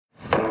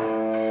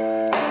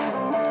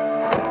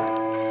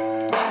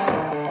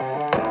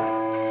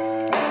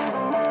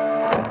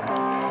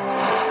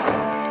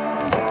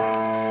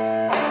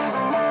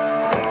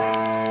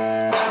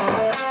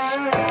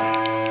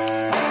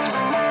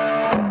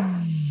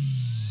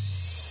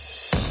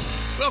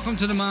Welcome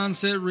to the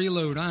Mindset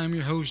Reload. I am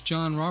your host,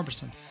 John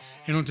Roberson.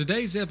 And on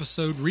today's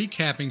episode,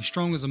 recapping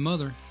Strong as a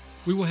Mother,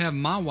 we will have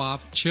my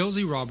wife,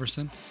 Chelzee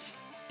Roberson,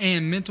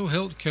 and mental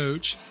health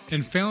coach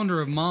and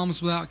founder of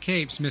Moms Without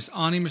Capes, Miss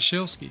Onnie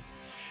Michalsky,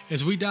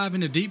 as we dive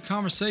into deep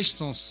conversations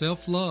on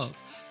self-love,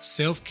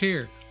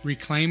 self-care,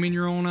 reclaiming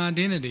your own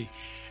identity,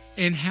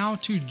 and how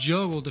to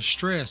juggle the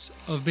stress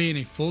of being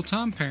a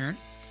full-time parent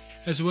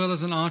as well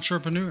as an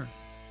entrepreneur.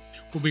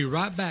 We'll be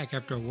right back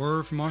after a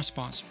word from our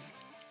sponsor.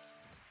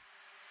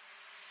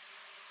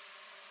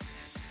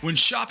 When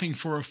shopping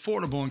for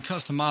affordable and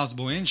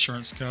customizable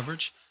insurance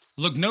coverage,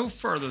 look no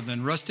further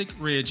than Rustic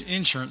Ridge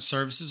Insurance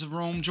Services of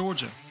Rome,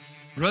 Georgia.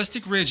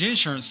 Rustic Ridge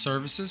Insurance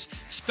Services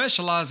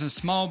specialize in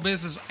small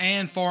business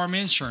and farm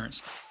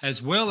insurance,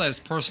 as well as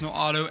personal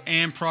auto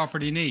and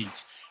property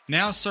needs.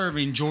 Now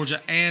serving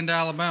Georgia and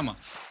Alabama.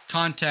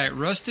 Contact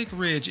Rustic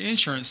Ridge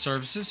Insurance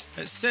Services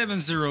at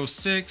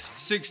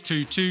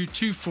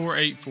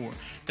 706-622-2484.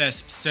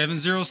 That's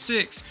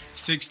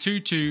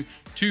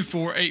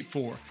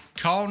 706-622-2484.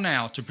 Call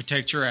now to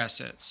protect your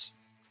assets.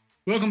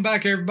 Welcome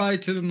back, everybody,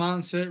 to the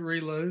Mindset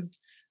Reload.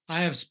 I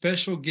have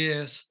special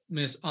guest,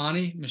 Miss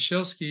Onnie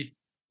Michalsky,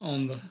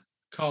 on the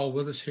call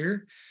with us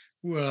here,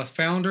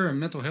 founder and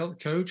mental health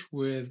coach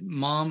with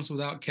Moms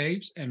Without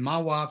Capes, and my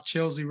wife,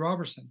 Chelzee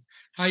Roberson.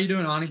 How you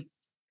doing, Onnie?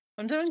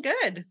 I'm doing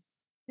good.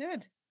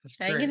 Good. That's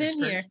hanging great.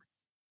 in here.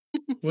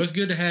 Well, it's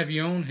good to have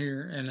you on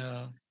here, and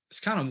it's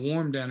kind of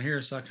warm down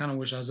here, so I kind of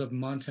wish I was up in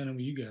Montana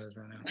with you guys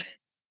right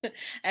now.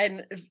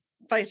 And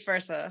vice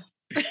versa.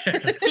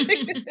 I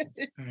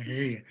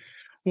hear you.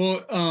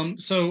 Well,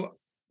 so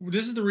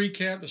this is the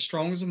recap of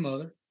Strong as a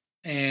Mother,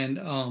 and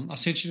I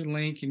sent you the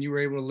link, and you were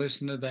able to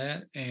listen to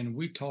that, and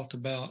we talked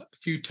about a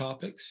few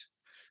topics: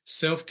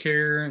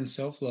 self-care and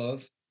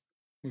self-love.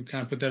 We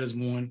kind of put that as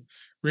one.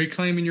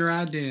 Reclaiming your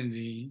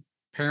identity,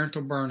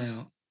 parental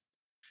burnout.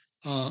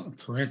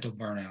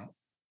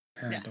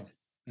 Yes.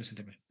 Listen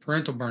to me.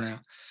 Parental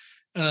burnout.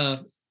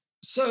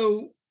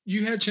 So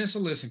you had a chance to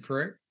listen,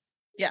 correct?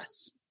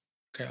 Yes.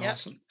 Okay, yep.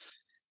 Awesome.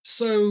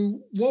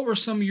 So what were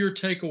some of your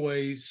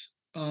takeaways?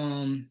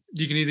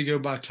 You can either go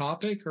by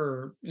topic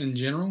or in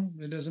general.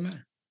 It doesn't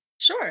matter.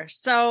 Sure.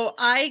 So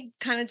I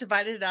kind of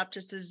divided it up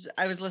just as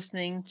I was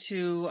listening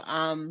to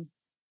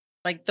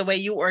like the way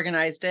you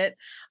organized it.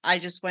 I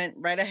just went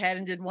right ahead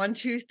and did 1,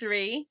 2,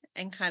 3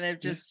 and kind of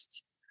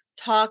just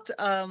talked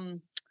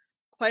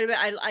quite a bit.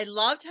 I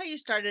loved how you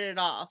started it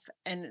off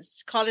and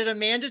called it a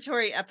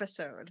mandatory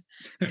episode.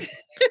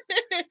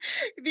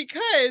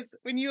 Because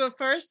when you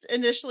first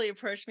initially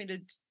approached me to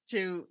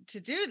do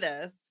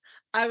this,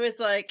 I was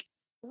like,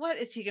 what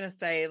is he going to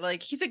say?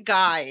 Like, he's a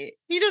guy.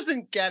 He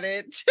doesn't get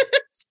it.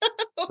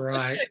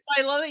 Right. So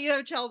I love that you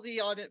have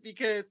Chelzee on it,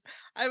 because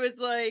I was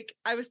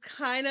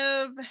kind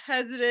of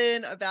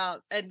hesitant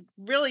about and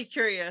really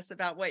curious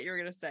about what you were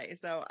going to say.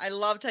 So I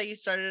loved how you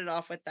started it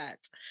off with that.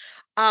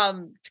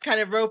 To kind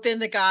of rope in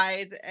the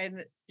guys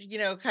and,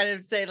 kind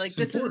of say like,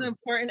 this is an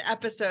important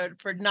episode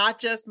for not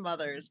just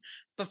mothers,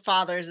 but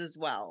fathers as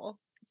well.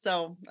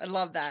 So I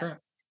love that. Sure.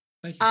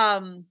 Thank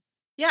you.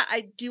 Yeah.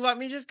 Do you want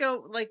me to just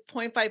go like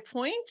point by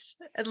point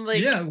and like,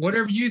 yeah,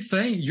 whatever you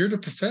think. You're the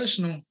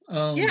professional.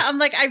 I'm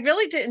like, I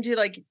really didn't do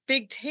like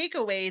big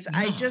takeaways. No,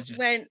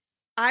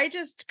 I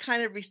just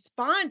kind of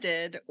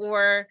responded,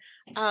 or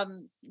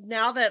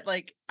now that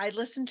like I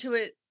listened to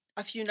it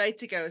a few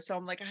nights ago. So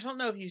I'm like, I don't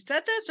know if you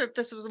said this or if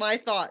this was my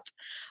thought.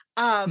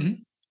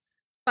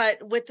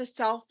 But with the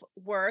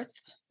self-worth,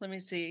 let me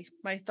see.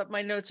 My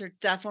notes are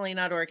definitely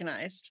not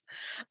organized.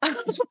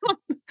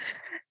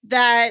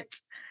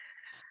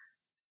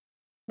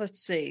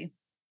 Let's see.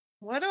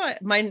 What do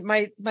my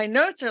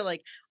notes are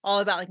like all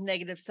about like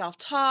negative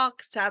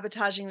self-talk,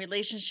 sabotaging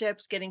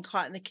relationships, getting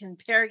caught in the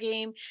compare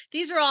game.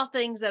 These are all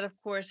things that of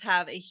course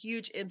have a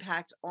huge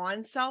impact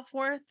on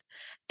self-worth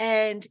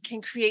and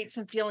can create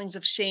some feelings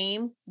of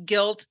shame,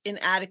 guilt,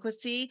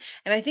 inadequacy.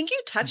 And I think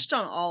you touched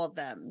on all of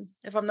them,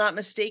 if I'm not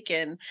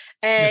mistaken.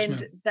 And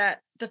yes,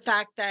 that the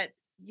fact that,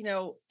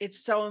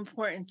 it's so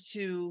important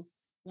to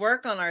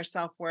work on our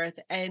self-worth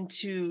and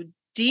to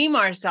deem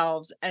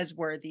ourselves as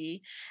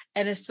worthy,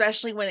 and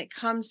especially when it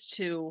comes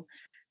to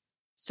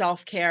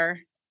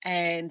self-care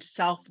and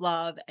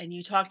self-love. And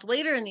you talked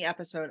later in the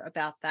episode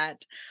about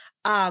that,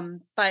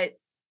 but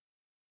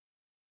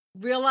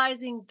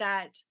realizing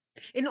that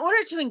in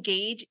order to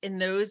engage in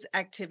those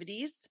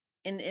activities,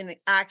 in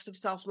acts of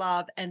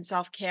self-love and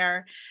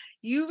self-care,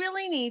 you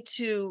really need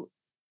to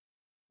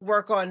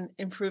work on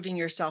improving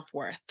your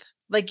self-worth.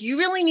 Like, you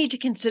really need to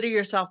consider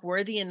yourself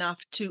worthy enough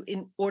to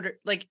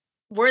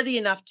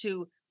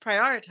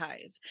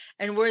prioritize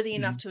and worthy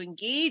enough to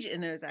engage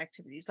in those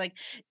activities. Like,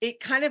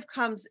 it's kind of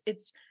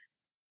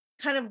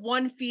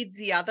one feeds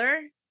the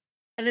other,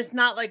 and it's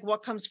not like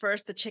what comes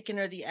first, the chicken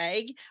or the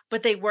egg,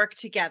 but they work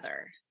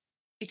together.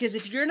 Because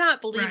if you're not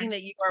believing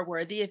that you are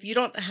worthy, if you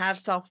don't have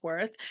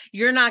self-worth,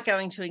 you're not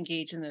going to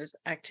engage in those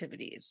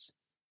activities.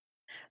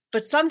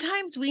 But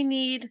sometimes we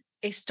need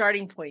a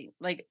starting point,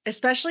 like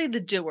especially the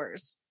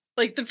doers,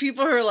 like the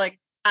people who are like,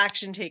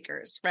 action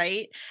takers,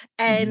 right?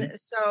 And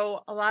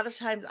so a lot of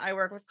times I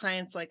work with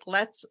clients like,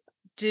 let's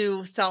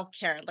do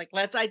self-care. Like,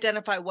 let's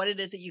identify what it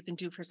is that you can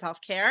do for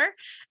self-care.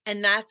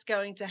 And that's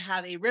going to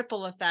have a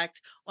ripple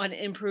effect on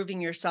improving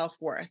your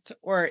self-worth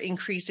or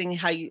increasing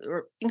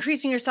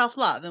your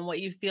self-love and what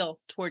you feel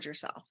towards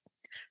yourself.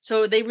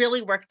 So they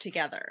really work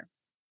together.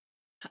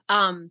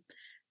 The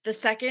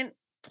second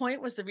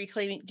point was the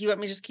reclaiming. Do you want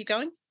me to just keep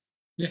going?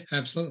 Yeah,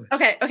 absolutely.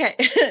 Okay.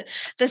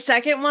 The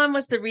second one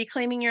was the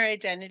reclaiming your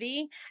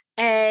identity.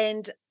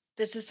 And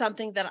this is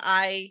something that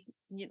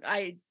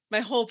my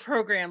whole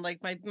program, like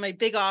my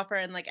big offer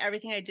and like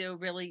everything I do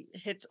really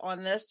hits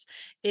on this,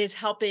 is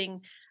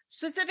helping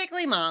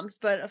specifically moms,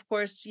 but of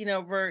course,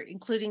 we're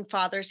including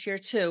fathers here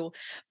too,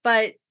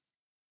 but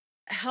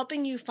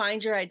helping you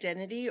find your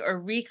identity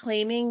or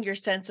reclaiming your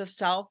sense of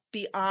self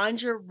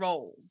beyond your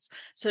roles.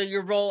 So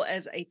your role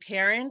as a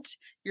parent,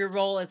 your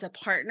role as a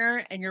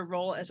partner, and your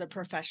role as a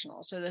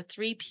professional. So the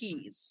 3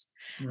 Ps.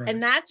 Right.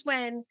 And that's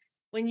when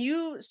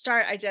you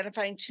start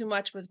identifying too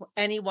much with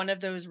any one of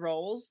those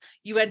roles,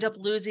 you end up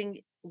losing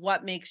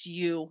what makes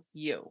you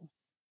you.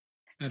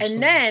 Absolutely.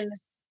 And then,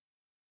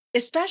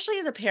 especially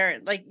as a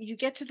parent, like you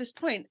get to this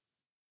point,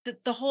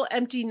 the whole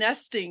empty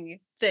nesting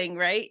thing,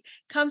 right,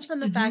 comes from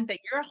the fact that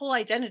your whole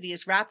identity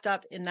is wrapped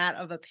up in that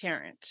of a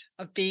parent,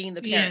 of being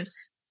the parent.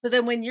 Yes. So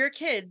then when your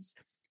kids,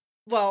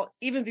 well,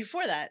 even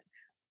before that,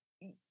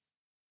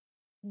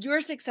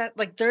 your success,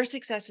 like their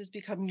successes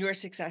become your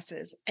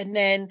successes. And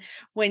then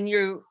when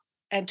you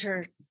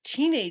enter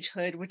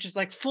teenagehood, which is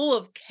like full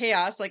of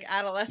chaos, like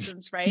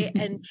adolescence, right?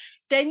 And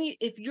then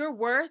if your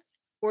worth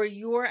or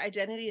your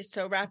identity is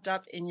so wrapped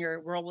up in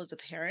your role as a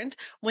parent,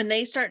 when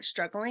they start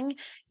struggling,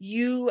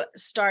 you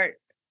start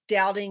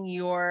doubting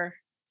your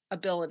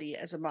ability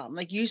as a mom.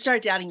 Like you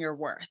start doubting your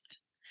worth.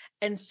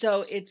 And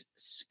so it's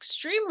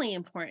extremely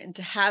important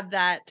to have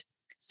that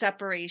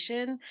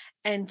separation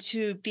and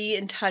to be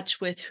in touch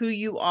with who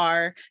you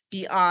are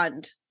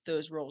beyond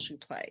those roles you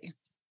play.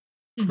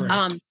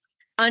 Correct.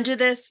 Under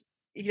this,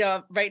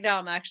 right now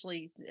I'm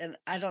actually, and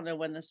I don't know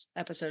when this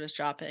episode is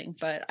dropping,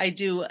 but I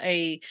do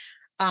a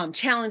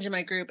challenge in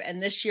my group.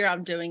 And this year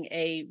I'm doing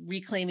a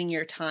reclaiming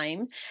your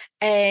time,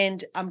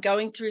 and I'm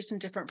going through some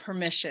different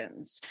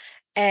permissions.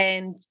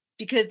 And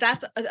because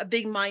that's a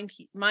big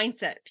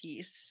mindset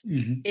piece,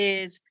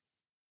 is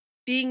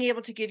being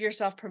able to give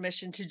yourself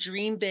permission to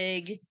dream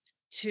big,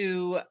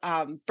 to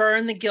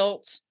burn the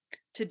guilt,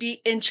 to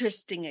be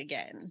interesting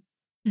again.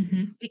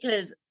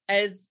 Because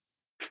as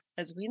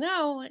we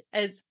know,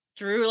 as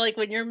through like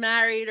when you're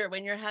married or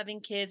when you're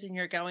having kids and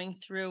you're going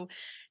through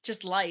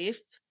just life,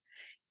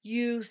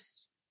 you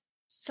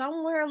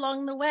somewhere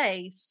along the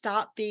way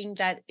stop being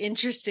that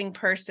interesting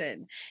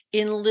person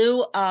in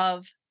lieu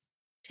of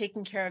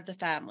taking care of the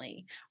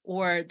family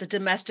or the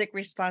domestic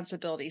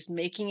responsibilities,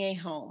 making a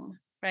home,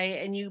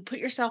 right? And you put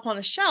yourself on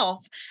a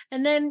shelf,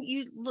 and then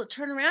you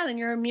turn around and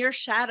you're a mere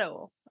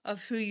shadow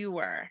of who you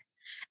were.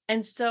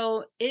 And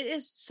so it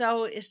is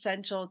so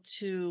essential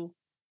to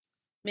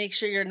make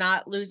sure you're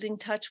not losing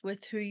touch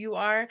with who you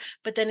are.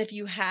 But then if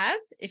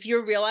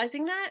you're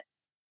realizing that,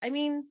 I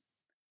mean,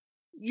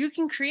 you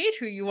can create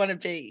who you want to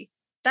be.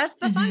 That's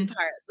the fun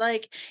part.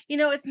 Like,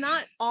 it's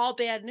not all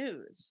bad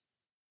news.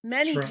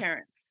 Many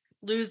parents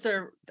lose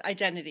their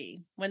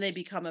identity when they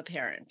become a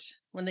parent,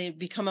 when they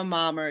become a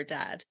mom or a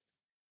dad.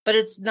 But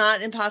it's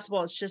not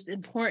impossible. It's just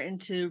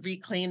important to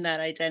reclaim that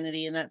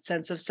identity and that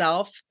sense of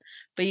self.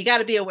 But you got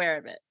to be aware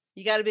of it.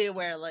 You got to be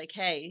aware, like,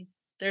 hey,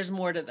 there's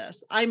more to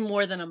this. I'm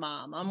more than a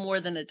mom. I'm more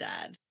than a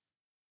dad.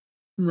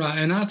 Right.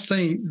 And I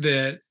think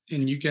that,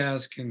 and you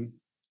guys can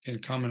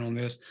comment on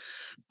this,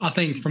 I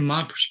think from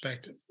my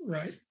perspective,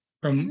 right,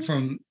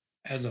 from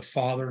as a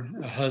father,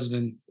 a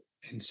husband,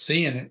 and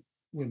seeing it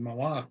with my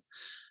wife,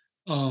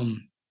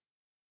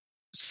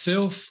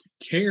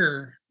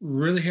 self-care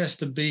really has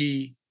to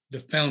be the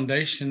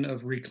foundation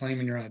of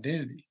reclaiming your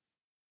identity,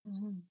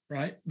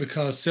 right?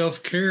 Because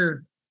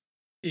self-care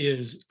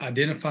is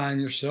identifying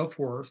your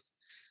self-worth.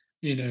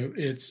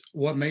 It's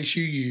what makes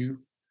you you,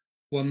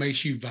 what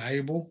makes you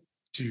valuable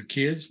to your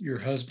kids, your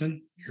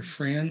husband, your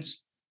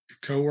friends, your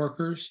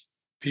coworkers,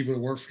 people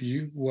that work for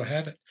you, what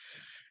have it.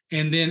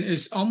 And then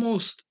it's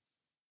almost,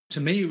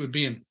 to me, it would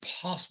be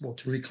impossible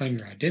to reclaim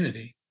your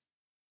identity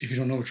if you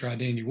don't know what your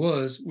identity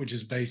was, which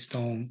is based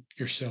on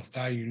your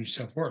self-value and your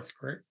self-worth,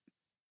 correct?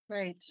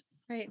 Right.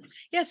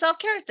 Yeah,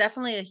 self-care is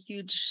definitely a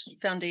huge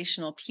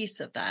foundational piece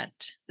of that.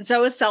 And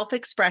so is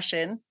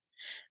self-expression.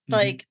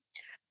 Like,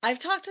 I've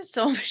talked to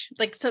so much,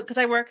 because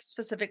I work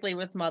specifically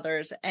with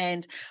mothers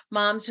and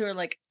moms who are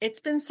like, it's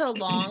been so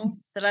long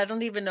that I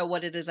don't even know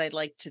what it is I'd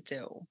like to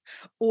do.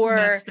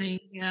 Or,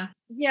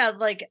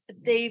 like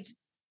they've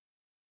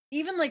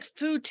even like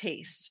food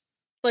tastes,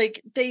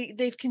 like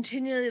they've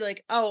continually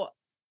like, oh,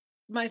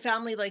 my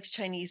family likes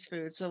Chinese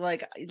food, so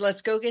like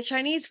let's go get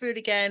Chinese food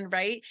again,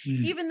 right?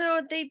 Even though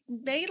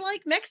they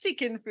like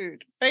Mexican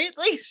food, right?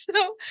 Like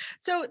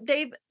so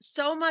they've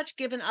so much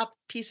given up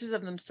pieces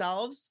of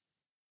themselves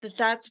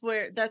that's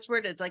where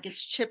it is. Like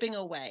it's chipping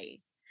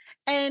away.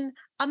 And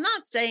I'm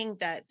not saying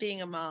that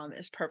being a mom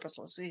is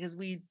purposeless, because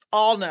we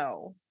all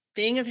know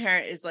being a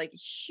parent is like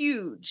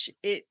huge.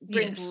 It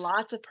brings Yes.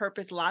 lots of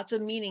purpose, lots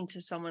of meaning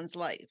to someone's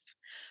life.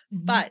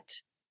 Mhm.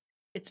 But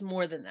it's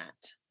more than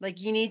that. Like,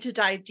 you need to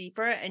dive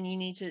deeper, and you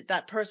need to,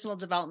 that personal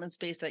development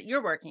space that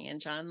you're working in,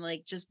 John,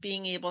 like just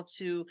being able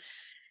to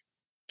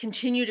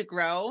continue to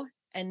grow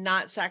and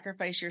not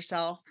sacrifice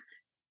yourself,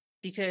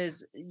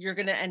 because you're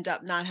going to end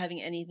up not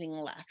having anything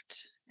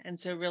left. And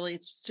so really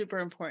it's super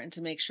important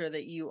to make sure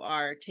that you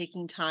are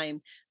taking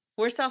time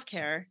for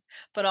self-care,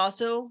 but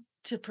also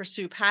to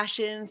pursue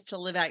passions, to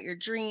live out your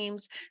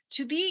dreams,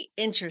 to be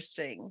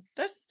interesting.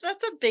 That's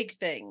a big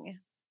thing,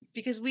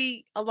 because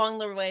we along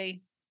the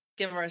way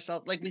give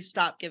ourselves, like, we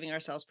stop giving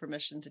ourselves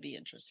permission to be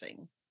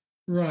interesting.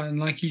 Right. And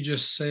like you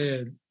just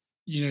said,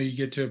 you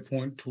get to a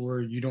point to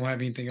where you don't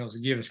have anything else to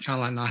give. It's kind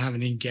of like not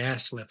having any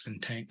gas left in the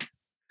tank.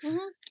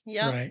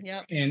 Yep, Right.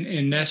 yep,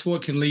 And that's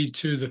what can lead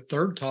to the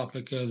third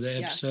topic of the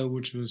episode, yes,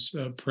 which was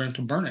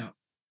parental burnout.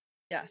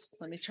 yes.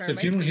 Let me So turn if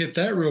my you want to hit page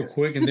that real there.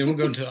 quick, and then we'll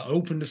go into an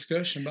open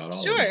discussion about all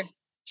of Sure, them.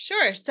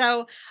 sure.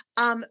 So,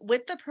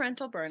 with the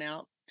parental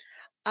burnout,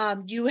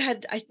 you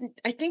had,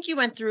 I think you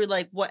went through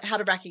like how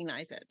to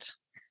recognize it,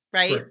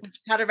 right? Correct.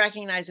 How to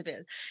recognize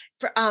it.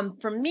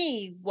 For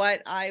me,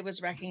 what I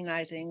was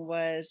recognizing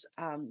was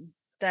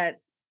that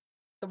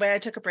the way I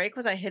took a break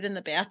was I hid in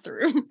the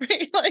bathroom,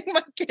 right? Like,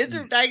 my kids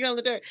were Mm. banging on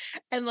the door,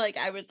 and like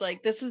I was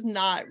like, this is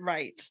not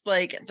right.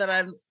 Like, that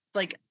I'm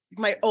like,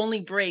 my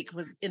only break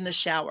was in the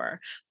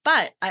shower.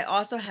 But I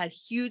also had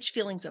huge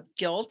feelings of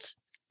guilt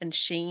and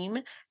shame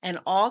and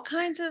all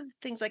kinds of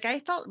things. Like,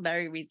 I felt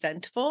very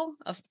resentful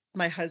of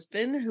my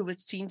husband, who would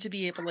seem to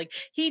be able, like,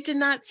 he did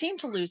not seem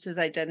to lose his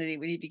identity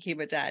when he became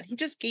a dad. He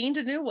just gained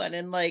a new one,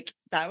 and like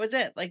that was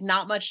it. Like,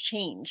 not much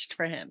changed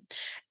for him.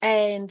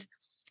 And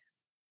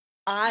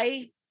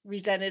I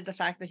resented the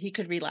fact that he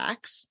could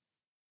relax.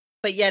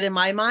 But yet in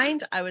my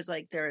mind, I was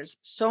like, there is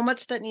so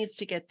much that needs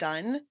to get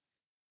done.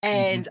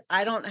 And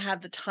I don't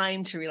have the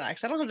time to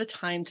relax. I don't have the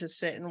time to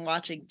sit and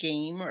watch a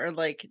game, or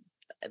like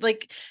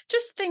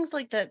just things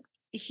like that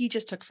he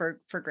just took for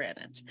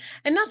granted.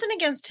 And nothing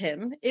against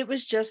him. It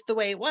was just the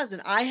way it was.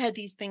 And I had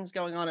these things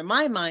going on in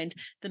my mind,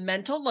 the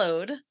mental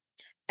load,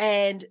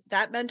 and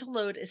that mental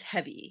load is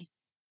heavy,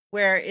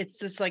 where it's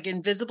this like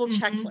invisible Mhm.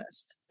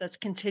 checklist that's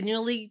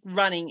continually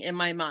running in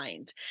my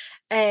mind.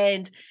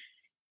 And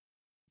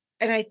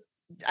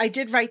I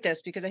did write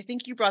this because I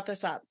think you brought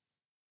this up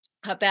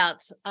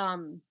about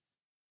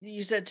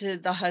you said to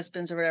the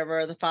husbands or whatever,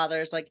 or the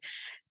fathers, like,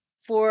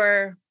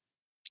 for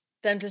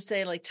them to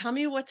say like, tell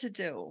me what to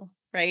do,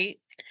 right?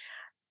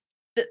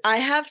 I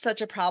have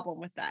such a problem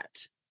with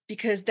that,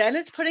 because then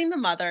it's putting the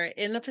mother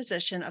in the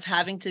position of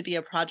having to be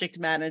a project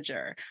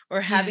manager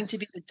or having to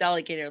be Yes. the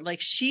delegator.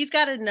 Like, she's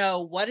got to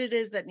know what it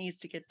is that needs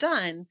to get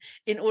done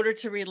in order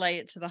to relay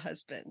it to the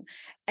husband.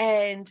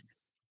 And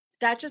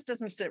that just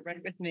doesn't sit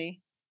right with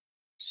me.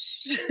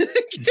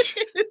 Kids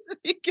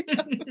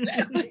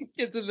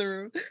in the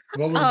room.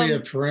 What would be a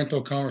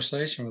parental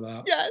conversation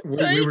without? Yes, We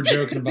right. were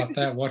joking about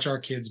that. Watch our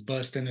kids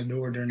bust in the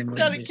door during the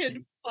Got a movie.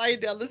 kid flying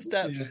down the Yeah.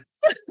 steps.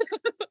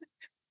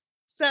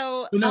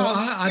 So, But no,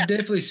 I yeah,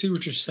 definitely see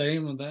what you're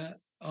saying with that.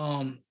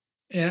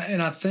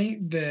 And I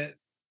think that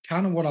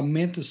kind of what I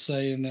meant to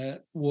say in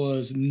that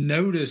was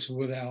notice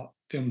without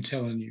them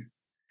telling you.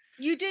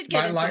 you did get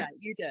Right. into Like, that.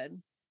 You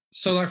did.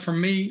 so like for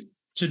me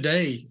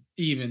today,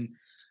 even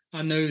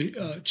I know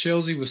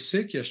Chelzee was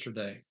sick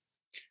yesterday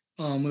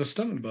with a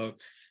stomach bug,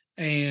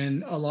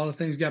 and a lot of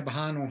things got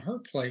behind on her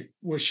plate,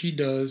 what she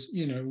does,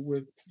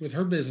 with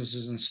her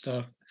businesses and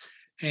stuff.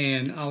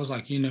 And I was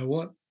like, you know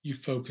what? You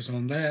focus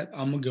on that.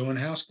 I'm gonna go in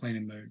house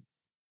cleaning mode.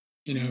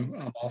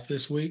 Mhm. I'm off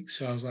this week,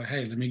 so I was like,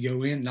 hey, let me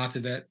go in. Not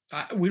that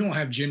we don't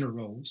have gender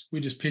roles. We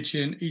just pitch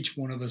in. Each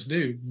one of us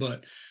do,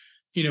 but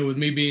with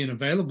me being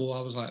available,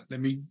 I was like,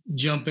 let me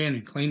jump in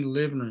and clean the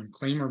living room,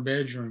 clean my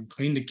bedroom,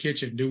 clean the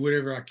kitchen, do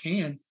whatever I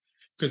can.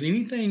 Because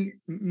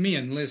anything,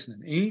 men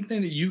listening,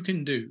 anything that you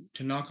can do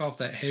to knock off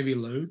that heavy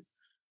load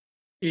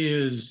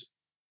is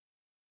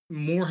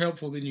more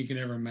helpful than you can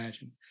ever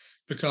imagine.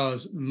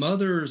 Because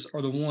mothers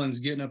are the ones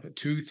getting up at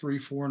 2, 3,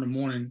 4 in the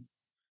morning,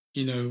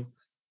 you know,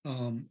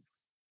 um,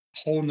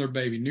 holding their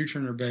baby,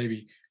 nurturing their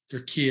baby,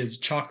 their kids,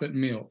 chocolate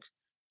milk,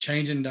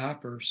 changing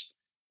diapers.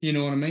 You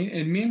know what I mean?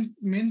 And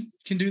men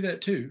can do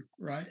that too,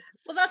 right?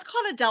 Well, that's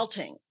called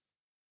adulting.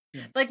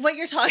 Yeah. Like what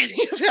you're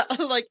talking about.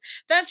 Like,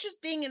 that's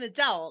just being an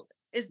adult,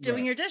 is doing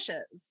Right. your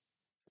dishes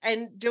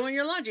and doing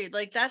your laundry.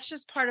 Like, that's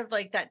just part of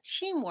like that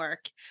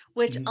teamwork,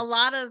 which Mhm. a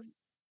lot of,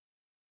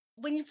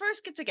 when you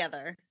first get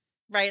together,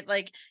 right?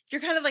 Like,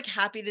 you're kind of like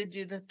happy to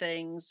do the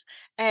things,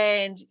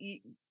 and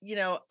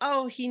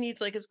oh, he needs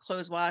like his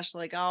clothes washed,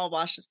 like, oh, I'll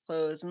wash his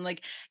clothes, and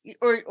like,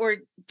 or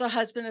the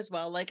husband as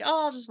well, like,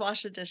 oh, I'll just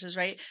wash the dishes,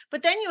 right?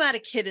 But then you add a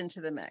kid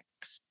into the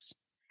mix,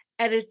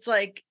 and it's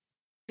like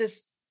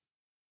this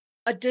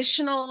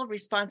additional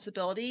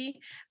responsibility,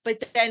 but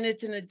then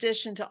it's in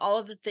addition to all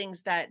of the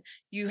things that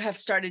you have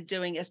started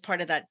doing as part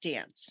of that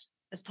dance,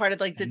 as part of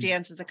like the Mhm.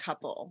 dance as a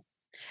couple.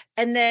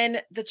 And then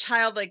the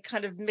child like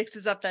kind of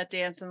mixes up that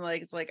dance and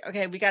like is like,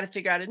 okay, we got to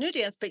figure out a new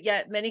dance. But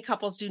yet many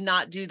couples do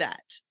not do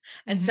that.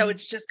 And so Mhm.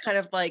 it's just kind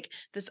of like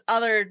this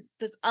other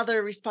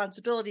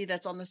responsibility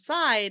that's on the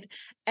side.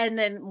 And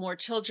then more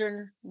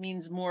children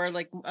means more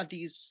like of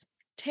these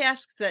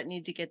tasks that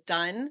need to get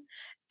done.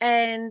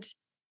 And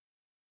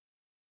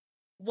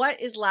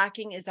what is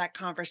lacking is that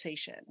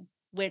conversation,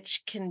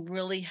 which can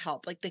really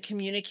help, like the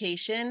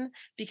communication,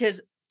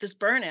 because this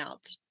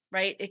burnout,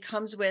 right? It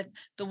comes with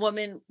the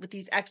woman with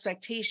these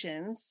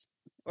expectations,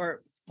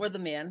 or the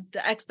man,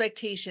 the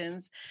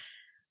expectations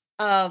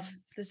of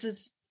this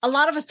is a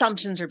lot of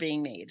assumptions are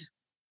being made.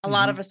 A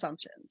lot of Mhm.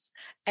 assumptions,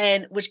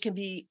 and which can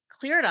be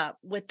cleared up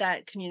with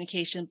that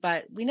communication,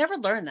 but we never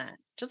learn that.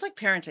 Just like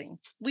parenting,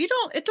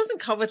 it doesn't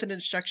come with an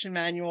instruction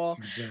manual.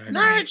 Exactly. Right.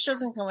 Marriage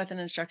doesn't come with an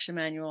instruction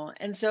manual.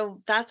 And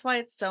so that's why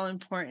it's so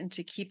important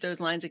to keep those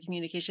lines of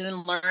communication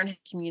and learn how to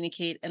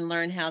communicate and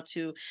learn how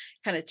to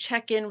kind of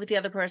check in with the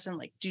other person,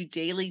 like do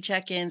daily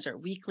check-ins or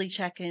weekly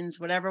check-ins,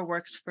 whatever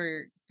works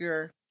for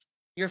your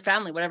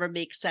family, whatever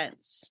makes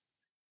sense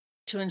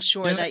to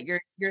ensure Yeah. that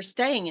you're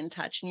staying in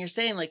touch and you're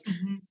saying like,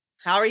 Mhm.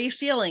 how are you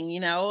feeling?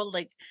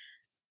 Like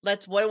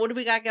what do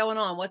we got going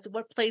on? What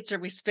plates are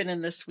we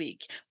spinning this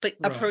week? But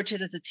Right. approach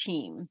it as a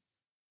team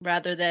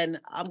rather than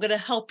I'm gonna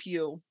help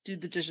you do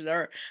the dishes.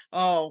 Or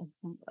oh,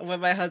 when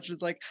my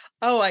husband's like,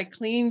 oh, I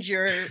cleaned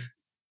your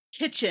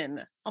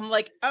kitchen. I'm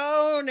like,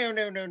 oh no,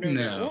 no, no, no, no.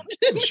 No,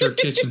 it's your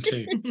kitchen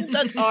too.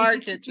 That's our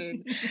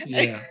kitchen.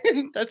 Yeah.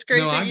 That's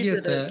No, great that I you get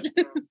did that.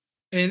 it.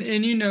 And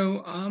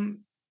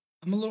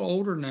I'm a little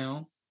older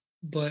now,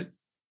 but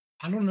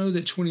I don't know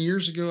that 20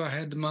 years ago I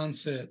had the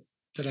mindset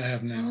that I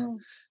have now. Mhm.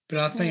 But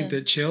I think Yeah.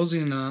 that Chelsea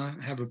and I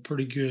have a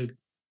pretty good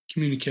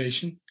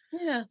communication.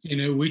 Yeah.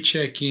 We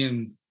check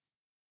in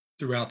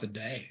throughout the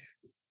day.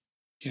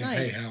 Hey,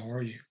 Nice. how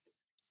are you?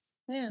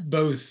 Yeah.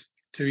 Both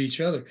to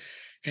each other.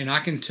 And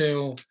I can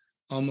tell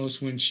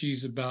almost when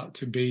she's about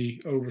to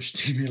be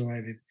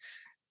overstimulated.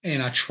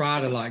 And I try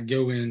to like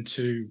go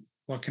into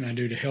what can I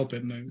do to help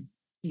it move,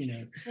 you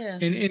know. Yeah.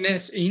 And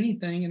that's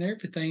anything and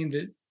everything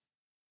that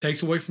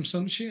takes away from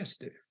something she has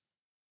to do.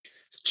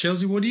 So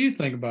Chelsea, what do you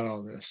think about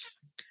all this?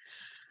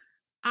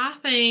 I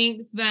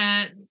think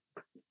that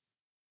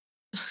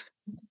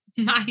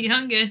my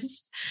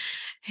youngest,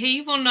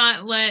 he will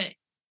not let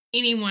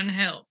anyone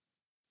help,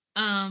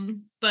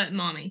 but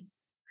mommy.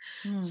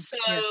 Yeah.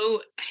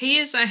 So he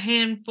is a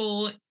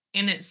handful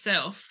in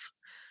itself.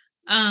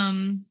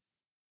 Um,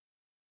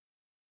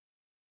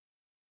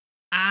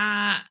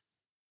 I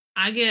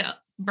I get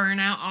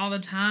burnout all the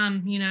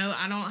time.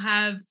 I don't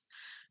have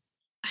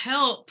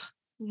help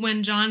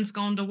when John's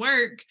gone to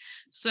work.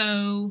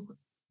 So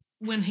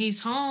when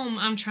he's home,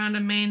 I'm trying to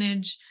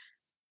manage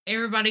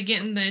everybody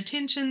getting the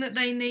attention that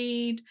they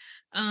need,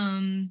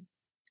 um,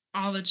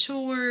 all the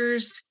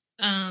chores,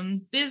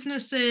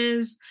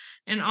 businesses,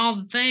 and all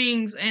the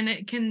things. And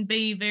it can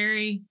be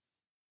very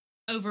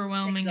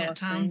overwhelming at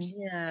Exhausting. times.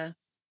 Yeah.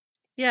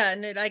 Yeah,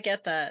 and I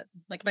get that.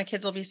 Like my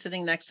kids will be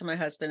sitting next to my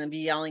husband and be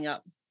yelling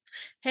up,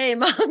 "Hey,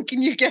 mom,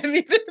 can you get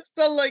me this?"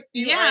 I'm like,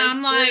 "You Yeah, are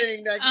I'm like,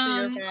 sitting next to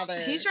your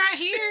he's father." right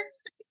here.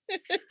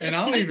 And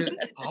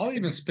I'll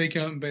even speak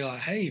up and be like,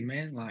 hey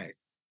man, like,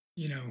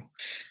 you know,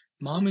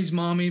 mommy's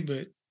mommy,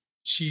 but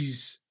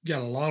she's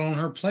got a lot on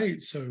her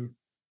plate. So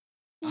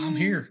I'm Mm,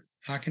 here.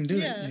 I can do it,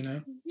 yeah. you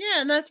know.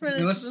 Yeah, and that's when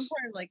it's That's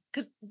important, like,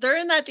 because they're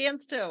in that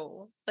dance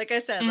too. Like I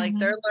said, like Mhm.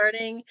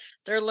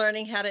 they're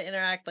learning how to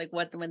interact, like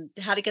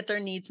how to get their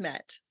needs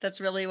met.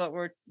 That's really what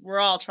we're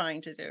all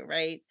trying to do,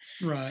 right?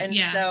 right. And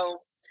Yeah.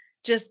 so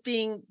just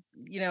being,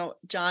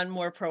 John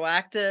more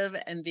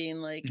proactive and being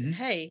like, Mhm.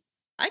 "Hey,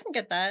 I can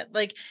get that."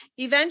 Like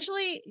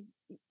eventually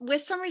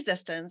with some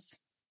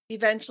resistance,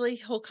 eventually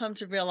he'll come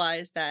to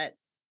realize that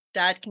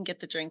dad can get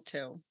the drink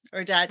too,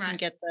 or dad can Right.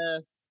 get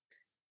the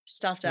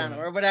stuff down Right.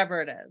 or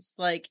whatever it is.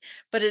 Like,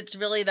 but it's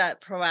really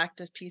that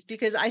proactive piece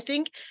because I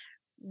think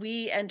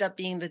we end up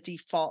being the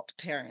default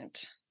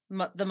parent.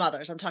 The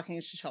mothers, I'm talking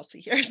to Chelsea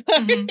here. Sorry.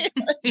 Mhm.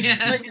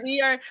 Yeah. Like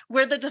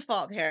we're the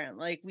default parent.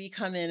 Like we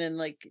come in and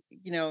like,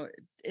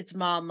 it's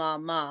mom,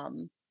 mom,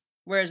 mom.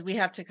 Whereas we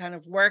have to kind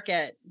of work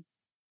at,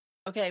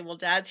 okay, well,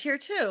 dad's here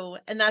too.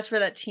 And that's where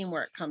that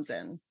teamwork comes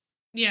in.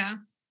 Yeah.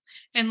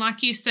 And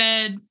like you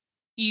said,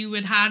 you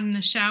would hide in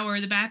the shower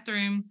or the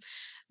bathroom.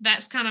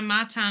 That's kind of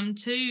my time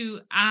too.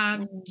 I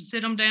Mm,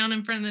 sit them down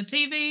in front of the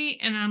TV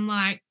and I'm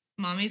like,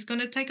 mommy's going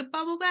to take a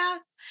bubble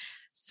bath.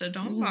 So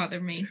don't mhm. bother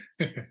me.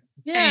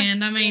 Yeah.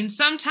 And I Yeah. mean,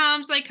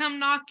 sometimes they come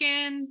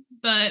knocking,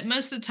 but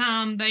most of the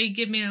time they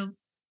give me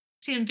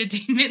 10,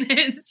 15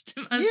 minutes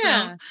to myself.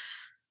 Yeah.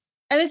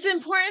 And it's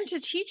important to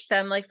teach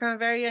them, like, from a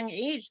very young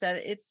age that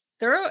it's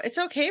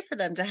okay for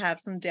them to have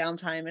some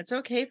downtime. It's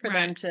okay for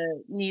Right. them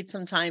to need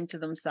some time to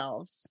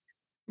themselves.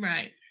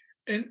 Right.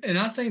 And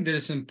I think that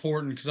it's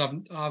important because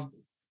I've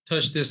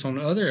touched this on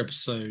other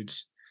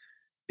episodes,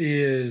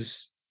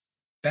 is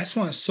that's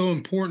why it's so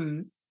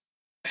important.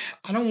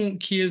 I don't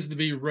want kids to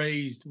be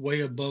raised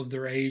way above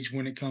their age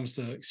when it comes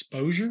to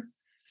exposure,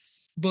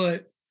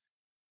 but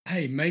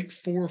hey, make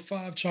 4 or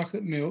 5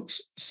 chocolate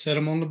milks, set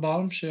them on the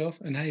bottom shelf,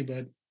 and hey,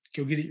 bud,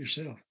 go get it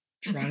yourself.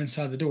 It's right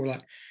inside the door.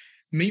 Like,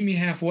 meet me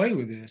halfway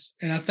with this.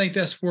 And I think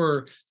that's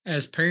where,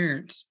 as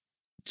parents,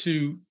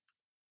 to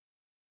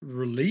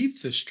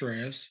relieve the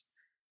stress,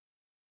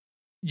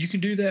 you can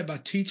do that by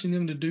teaching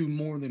them to do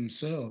more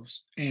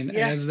themselves. And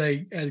as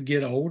they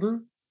get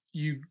older,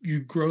 you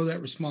grow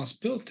that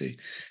responsibility.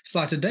 It's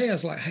like today, I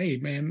was like, hey,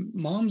 man,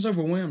 mom's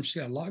overwhelmed. She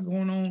got a lot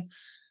going on.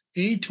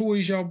 Any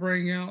toys y'all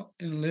bring out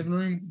in the living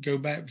room, go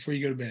back before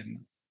you go to bed.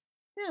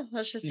 Yeah,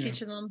 that's just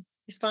teaching them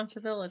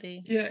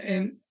responsibility. Yeah,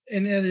 and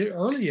at an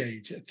early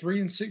age, at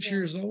 3 and 6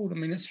 years old, I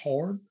mean, it's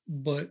hard,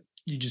 but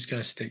you just got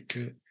to stick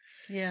to it.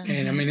 Yeah.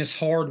 And I mean, it's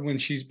hard when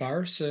she's by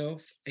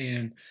herself,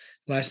 and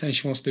last thing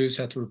she wants to do is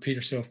have to repeat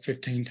herself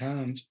 15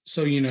 times.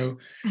 So, you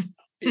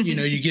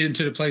get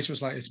into the place where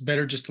it's like, it's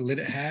better just to let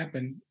it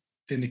happen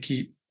than to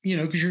keep,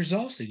 because you're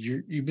exhausted.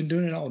 You've been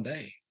doing it all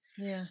day.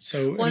 Yeah.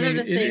 So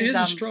it is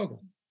a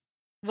struggle.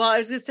 Well, I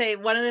was going to say,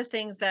 one of the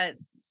things that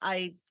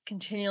I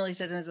continually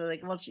said is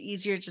like, well, it's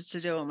easier just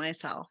to do it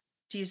myself.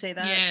 Do you say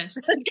that? Yes,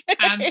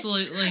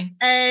 absolutely.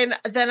 And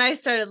then I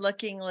started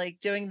looking, like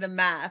doing the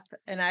math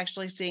and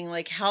actually seeing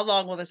like, how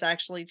long will this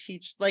actually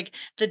teach, like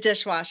the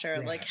dishwasher,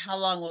 Right. like how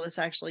long will this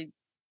actually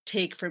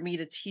take for me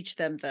to teach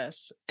them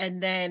this?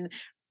 And then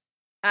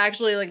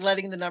actually like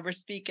letting the numbers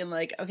speak and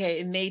like, okay,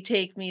 it may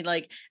take me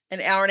like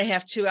an hour and a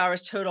half, 2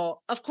 hours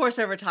total, of course,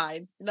 over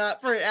time,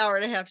 not for an hour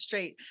and a half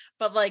straight,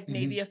 but like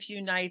maybe a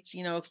few nights,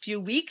 a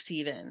few weeks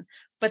even.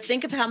 But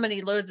think of how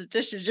many loads of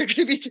dishes you're going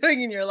to be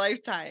doing in your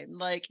lifetime.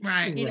 Like,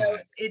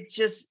 it's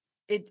just,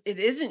 it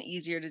isn't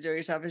easier to do it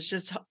yourself. It's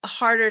just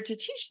harder to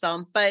teach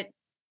them, but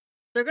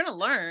they're going to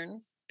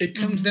learn. It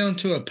comes down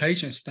to a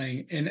patience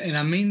thing. And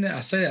I mean that,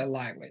 I say that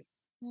lightly.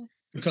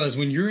 Because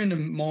when you're in a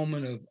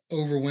moment of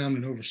overwhelmed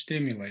and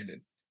overstimulated,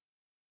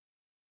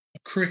 a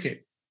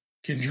cricket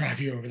can drive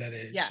you over that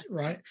edge,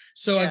 right?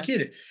 So I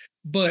get it.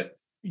 But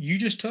you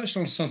just touched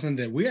on something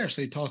that we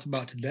actually talked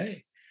about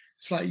today.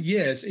 It's like,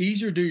 it's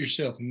easier to do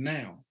yourself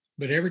now,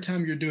 but every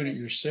time you're doing it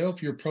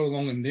yourself, you're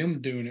prolonging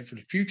them doing it for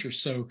the future.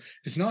 So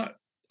it's not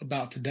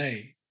about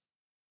today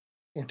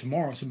or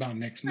tomorrow. It's about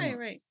next month.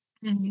 Right.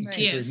 2,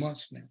 3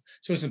 months from now.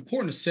 So it's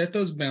important to set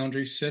those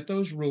boundaries, set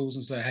those rules,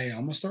 and say, hey,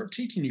 I'm gonna start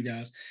teaching you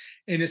guys.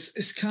 And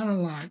it's kind of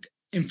like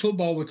in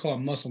football, we call it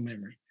muscle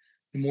memory.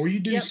 The more you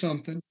do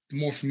something, the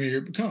more familiar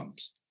it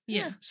becomes.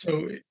 Yeah.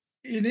 So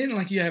it ain't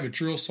like you have a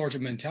drill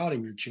sergeant mentality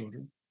with your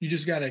children. You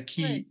just got to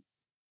keep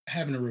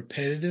having a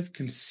repetitive,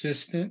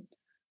 consistent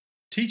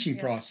teaching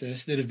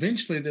process that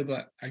eventually they'll be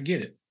like, I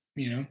get it.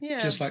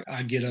 Just like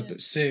I get up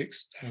at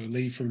 6, I would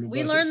leave from the bus.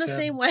 We learn the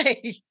same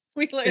way.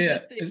 We learn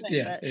the same way.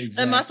 Yeah,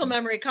 exactly. The muscle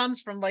memory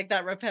comes from like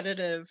that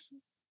repetitive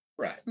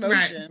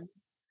motion. Right.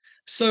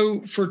 So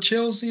for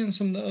Chelzee and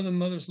some of the other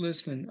mothers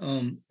listening,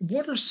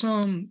 what are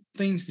some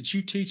things that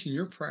you teach in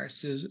your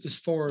practices as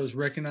far as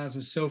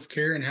recognizing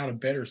self-care and how to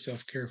better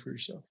self-care for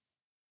yourself?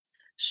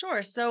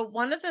 Sure. So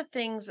one of the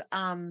things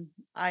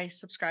I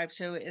subscribe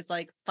to is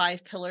like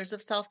 5 pillars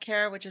of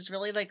self-care, which is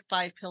really like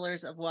 5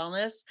 pillars of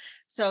wellness.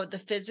 So the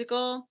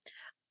physical,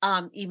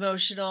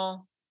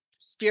 emotional,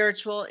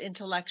 spiritual,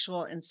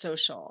 intellectual, and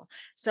social.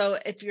 So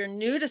if you're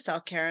new to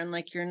self-care and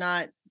like you're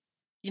not,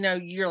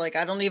 you're like,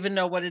 I don't even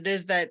know what it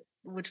is that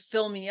would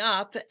fill me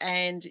up,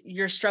 and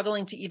you're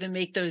struggling to even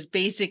make those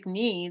basic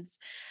needs,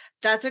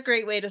 that's a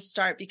great way to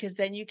start, because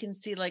then you can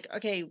see like,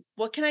 okay,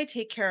 what can I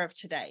take care of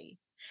today?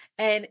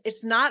 And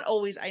it's not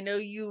always, I know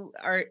you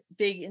are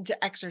big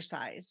into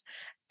exercise,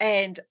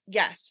 and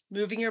yes,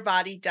 moving your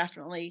body,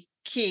 definitely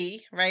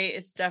key, right?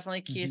 It's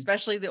definitely key,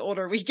 especially the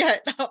older we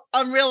get.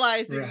 I'm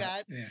realizing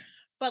that. Yeah.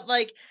 But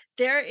like,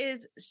 there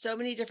is so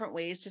many different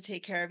ways to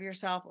take care of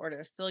yourself or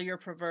to fill your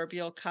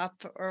proverbial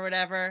cup or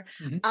whatever.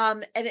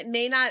 And it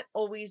may not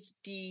always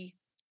be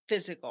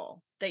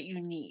physical that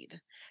you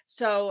need.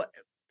 So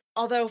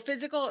although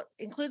physical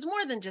includes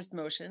more than just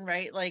motion,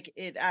 right? Like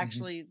it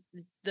actually,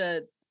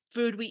 the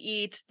food we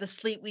eat, the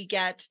sleep we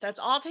get, that's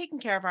all taking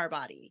care of our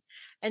body.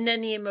 And then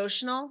the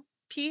emotional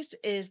piece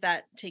is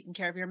that taking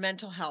care of your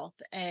mental health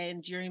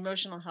and your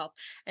emotional health.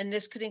 And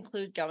this could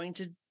include going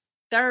to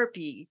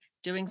therapy,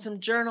 doing some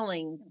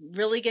journaling,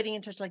 really getting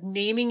in touch, like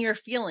naming your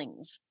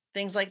feelings,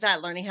 things like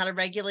that, learning how to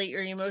regulate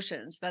your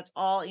emotions. That's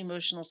all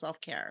emotional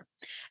self-care.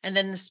 And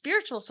then the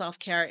spiritual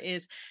self-care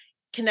is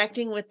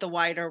connecting with the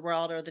wider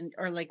world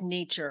or like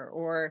nature,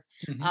 or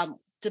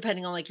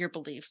depending on like your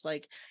beliefs,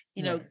 like,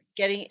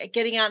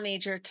 getting out in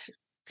nature,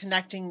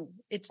 connecting.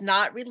 It's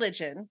not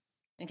religion.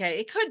 Okay.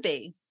 It could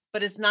be,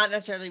 but it's not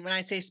necessarily, when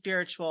I say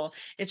spiritual,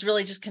 it's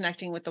really just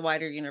connecting with the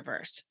wider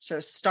universe. So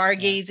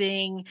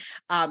stargazing,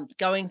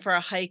 going for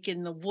a hike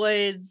in the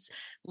woods,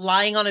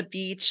 lying on a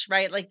beach,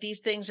 right? Like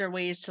these things are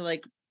ways to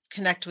like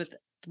connect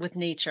with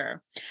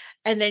nature.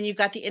 And then you've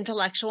got the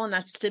intellectual, and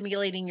that's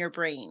stimulating your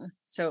brain.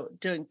 So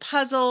doing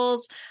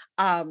puzzles,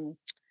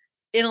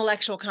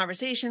 intellectual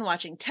conversation,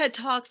 watching TED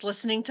Talks,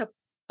 listening to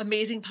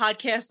amazing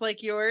podcasts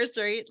like yours,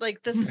 right?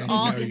 Like this is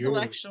all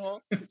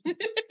intellectual.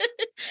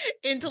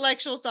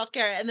 Intellectual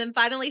self-care. And then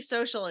finally,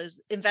 social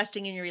is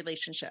investing in your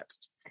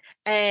relationships.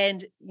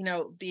 And,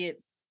 be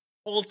it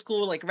old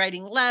school, like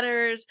writing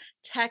letters,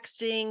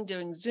 texting,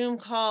 doing Zoom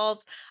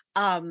calls,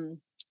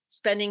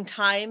 spending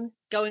time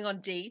going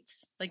on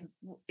dates, like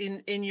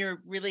in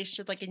your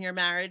relationship, like in your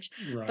marriage.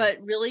 Right. But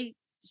really,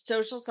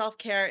 social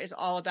self-care is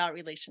all about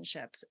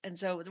relationships. And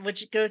so,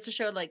 which goes to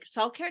show, like,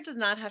 self-care does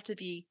not have to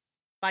be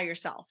by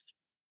yourself.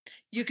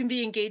 You can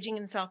be engaging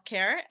in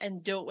self-care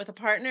and do it with a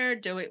partner,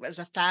 do it as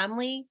a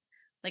family.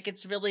 Like,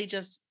 it's really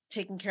just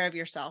taking care of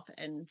yourself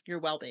and your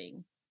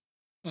well-being.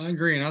 I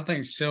agree. And I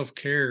think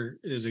self-care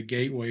is a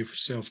gateway for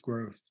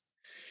self-growth,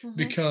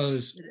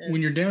 because It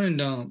when you're is. down in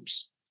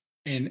dumps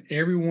and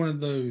every one of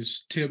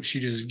those tips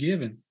you just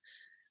given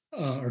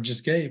or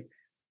just gave,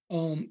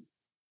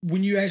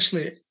 when you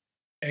actually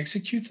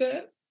execute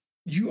that,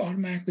 you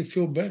automatically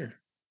feel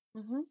better.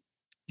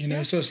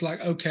 Mhm. So it's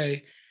like,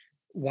 okay,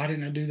 why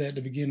didn't I do that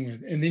to begin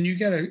with? And then you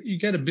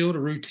gotta build a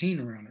routine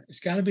around it. It's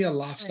got to be a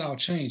lifestyle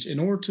change in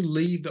order to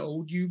leave the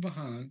old you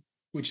behind,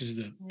 which is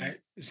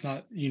it's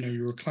not,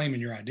 you're reclaiming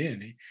your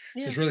identity.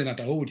 So it's really not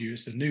the old you,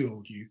 it's the new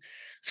old you.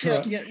 New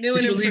But and you're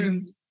improved.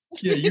 leaving,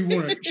 you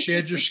want to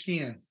shed your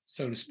skin,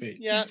 so to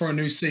speak, for a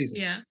new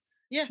season.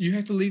 Yeah. You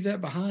have to leave that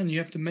behind. You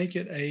have to make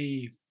it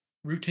a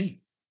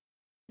routine.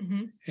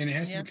 Mm-hmm. And it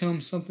has to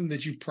become something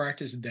that you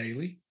practice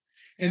daily.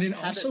 And then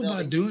also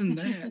by building. doing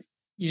that,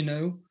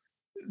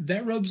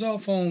 that rubs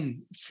off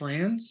on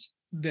friends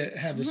that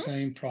have the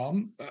same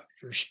problem,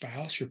 your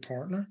spouse, your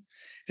partner.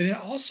 And it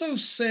also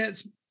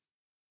sets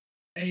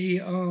a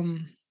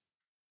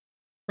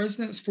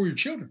precedence for your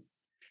children,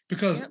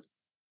 because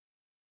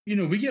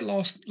we get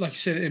lost, like you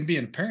said, in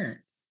being a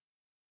parent,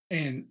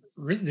 and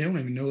really they don't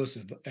even know us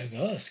as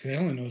us, because they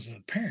only know us as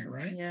a parent,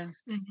 right?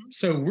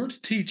 So we're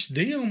to teach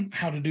them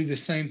how to do the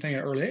same thing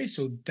at an early age,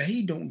 so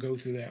they don't go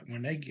through that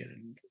when they get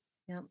in.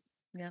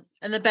 Yep.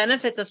 And the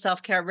benefits of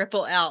self-care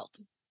ripple out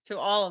to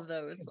all of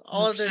those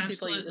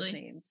people you just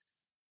named.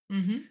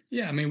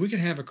 Yeah, I mean, we can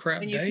have a crap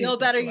when day. You feel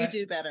better, you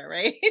do better,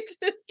 right?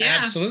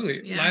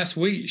 Absolutely. Yeah. Last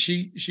week,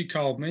 she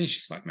called me.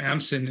 She's like, "Man, I'm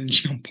sitting in the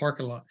gym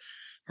parking lot.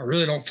 I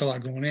really don't feel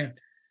like going in.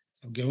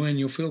 So go in,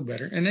 you'll feel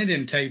better." And they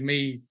didn't take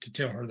me to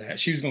tell her that.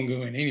 She was going to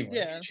go in anyway.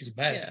 Yeah. She's a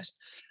badass.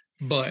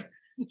 But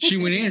she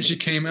went in. She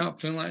came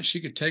out feeling like she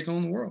could take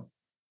on the world.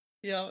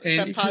 Yeah,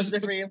 it's a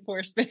positive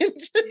reinforcement.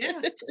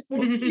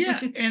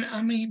 And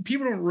I mean,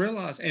 people don't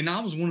realize, and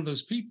I was one of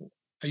those people.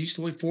 I used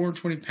to weigh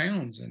 420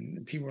 pounds,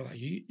 and people were like,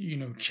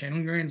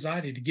 channeling your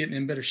anxiety to get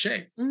in better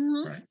shape,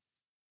 right?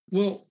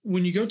 Well,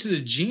 when you go to the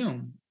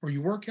gym or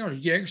you work out or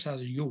you get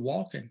exercise or you go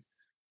walking,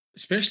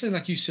 especially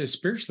like you said,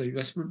 spiritually,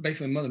 that's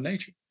basically Mother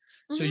Nature.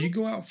 So you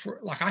go out for,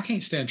 like, I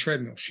can't stand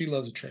treadmill. She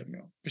loves a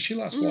treadmill, but she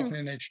likes walking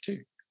in nature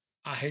too.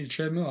 I hate a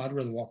treadmill. I'd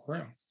rather walk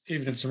around,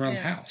 even if it's around the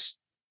house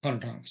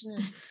 100 times.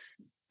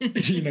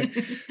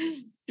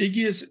 It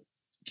gets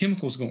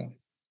chemicals going.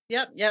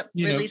 Yep.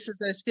 Releases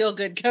those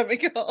feel-good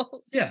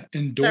chemicals. Yeah,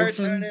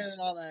 endorphins and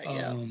all that.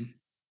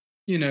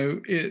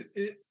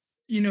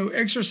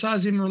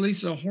 Exercise even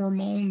releases a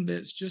hormone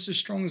that's just as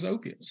strong as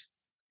opiates.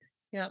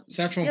 Yeah.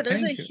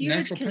 There's a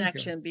huge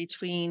connection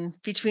between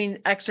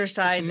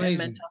exercise and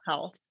mental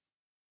health.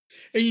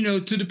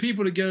 And to the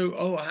people that go,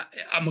 "Oh,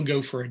 I'm gonna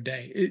go for a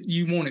day,"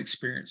 you won't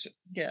experience it.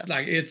 Yeah,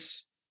 like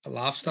it's a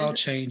lifestyle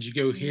change. You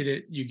go hit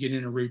it, you get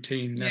in a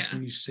routine. And that's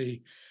when you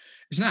see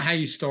it's not how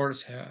you start,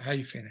 it's how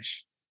you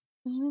finish.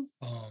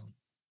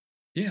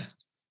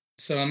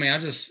 So I mean,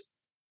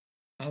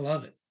 I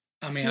love it.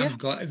 I mean, I'm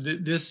glad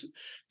that this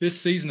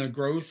season of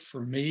growth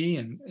for me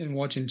and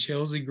watching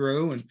Chelzee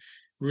grow, and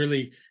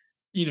really,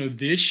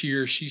 this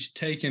year she's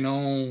taken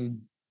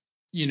on,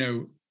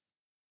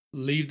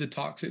 leave the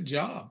toxic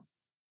job.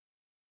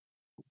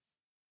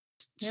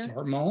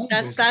 Start my own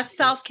business. That's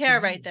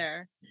self-care right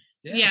there.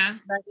 Yeah.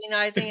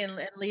 Recognizing and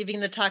leaving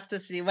the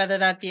toxicity, whether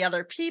that be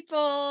other people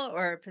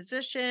or a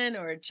position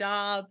or a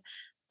job,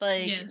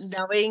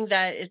 knowing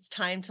that it's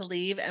time to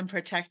leave and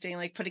protecting,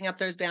 like putting up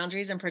those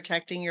boundaries and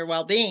protecting your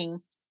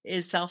well-being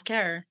is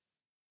self-care.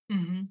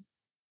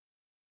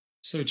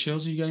 So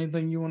Chelzee, you got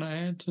anything you want to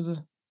add to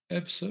the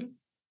episode?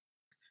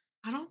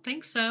 I don't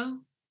think so.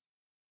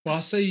 Well, I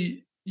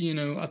say,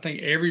 I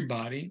think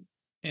everybody,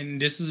 and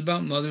this is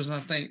about mothers, and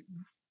I think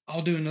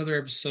I'll do another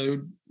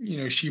episode.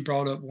 She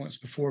brought up once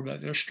before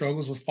about their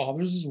struggles with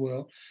fathers as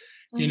well.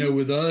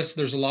 With us,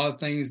 there's a lot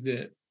of things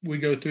that we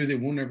go through that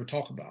we'll never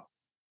talk about,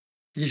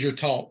 because you're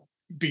taught,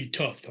 be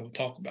tough, don't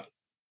talk about it.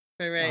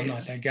 Right. I'm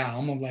not that guy.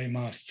 I'm gonna lay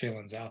my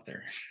feelings out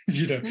there.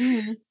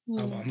 I'm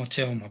gonna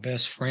tell my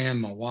best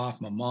friend, my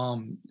wife, my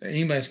mom,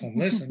 anybody's gonna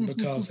listen,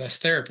 because that's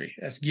therapy.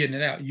 That's getting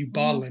it out. You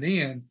bottle it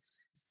in,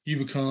 you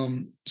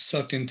become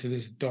sucked into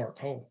this dark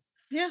hole.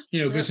 But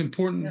it's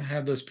important to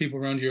have those people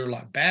around you are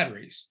like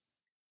batteries.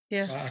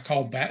 I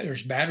call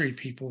there's battery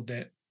people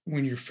that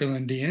when you're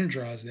feeling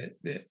de-energized,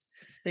 that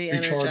they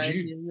recharge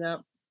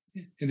you.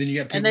 And then you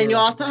got people, and then you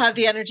also have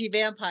the energy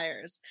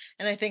vampires,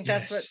 and I think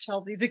that's what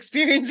Chelzee's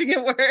experiencing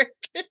at work.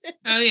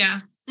 Oh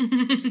yeah.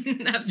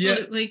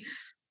 Absolutely.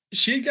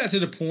 She got to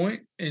the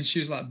point, and she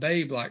was like,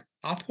 "Babe, like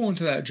I pull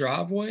into that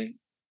driveway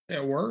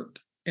at work,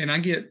 and I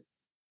get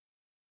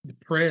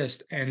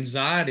depressed,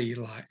 anxiety,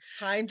 like,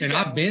 Time to and go.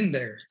 I've been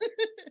there.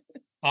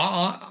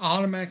 I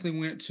automatically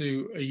went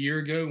to a year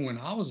ago when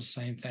I was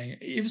the same thing.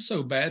 It was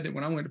so bad that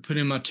when I went to put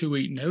in my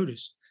 2-week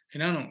notice,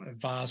 and I don't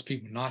advise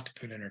people not to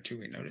put in their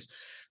 2-week notice,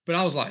 but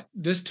I was like,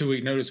 this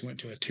 2-week notice went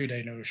to a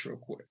 2-day notice real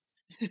quick.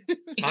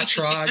 I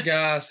tried,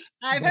 guys.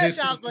 I've but had it's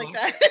been jobs like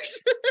toxic.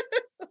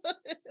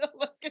 that.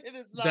 Look, it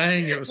is not.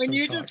 Dang, it was When so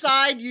you toxic.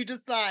 decide, you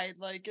decide.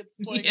 Like, it's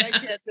like, I Yeah.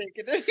 can't take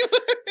it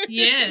anymore.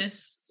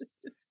 Yes.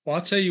 Well,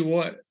 I'll tell you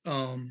what,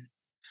 I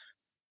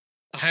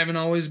haven't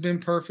always been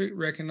perfect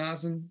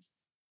recognizing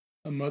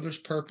a mother's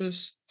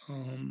purpose.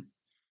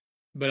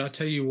 But I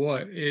tell you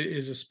what, it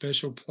is a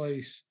special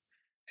place.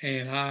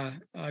 And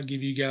I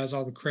give you guys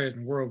all the credit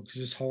in the world because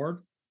it's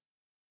hard.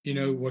 You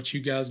know, what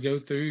you guys go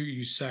through,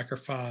 you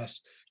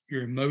sacrifice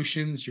your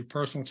emotions, your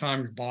personal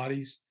time, your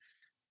bodies,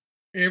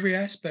 every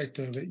aspect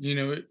of it, you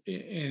know,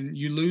 and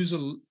you lose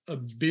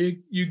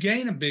you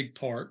gain a big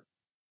part,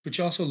 but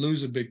you also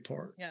lose a big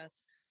part.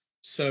 Yes.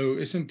 So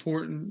it's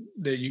important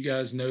that you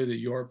guys know that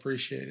you are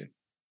appreciated.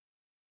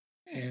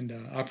 And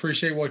I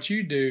appreciate what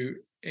you do.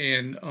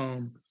 And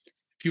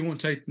if you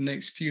want to take the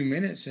next few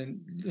minutes and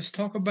let's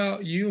talk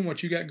about you and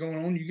what you got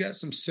going on. You got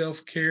some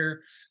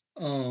self-care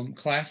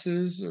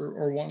classes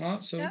or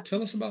whatnot. So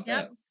tell us about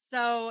that.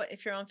 So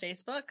if you're on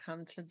Facebook,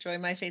 come to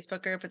join my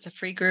Facebook group. It's a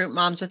free group,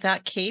 Moms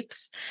Without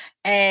Capes.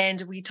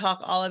 And we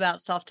talk all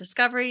about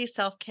self-discovery,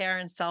 self-care,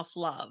 and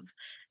self-love.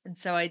 And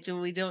so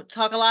we do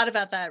talk a lot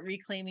about that,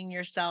 reclaiming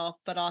yourself,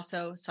 but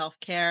also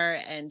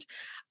self-care and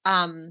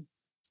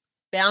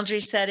boundary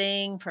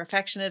setting,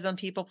 perfectionism,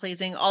 people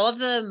pleasing, all of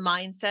the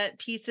mindset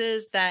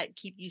pieces that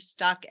keep you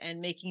stuck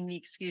and making the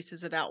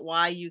excuses about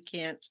why you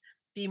can't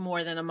be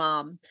more than a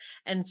mom.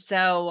 And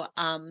so,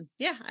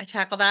 I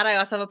tackle that. I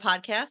also have a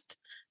podcast.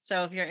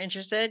 So if you're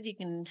interested, you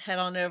can head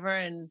on over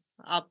and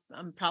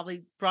I'm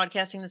probably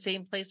broadcasting the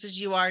same places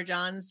you are,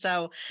 John.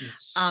 So,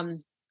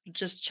 Yes.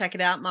 just check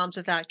it out, Moms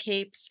Without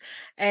Capes.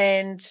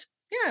 And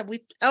I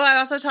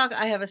also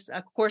I have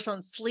a course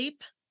on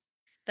sleep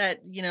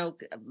that,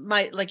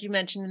 like you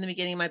mentioned in the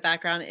beginning, my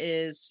background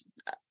is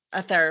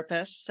a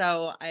therapist.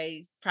 So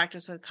I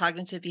practice with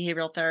cognitive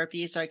behavioral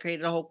therapy. So I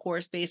created a whole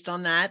course based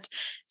on that,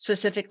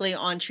 specifically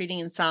on treating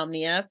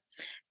insomnia.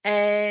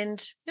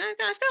 And I've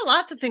got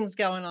lots of things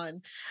going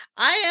on.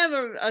 I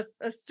am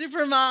a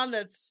super mom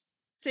that's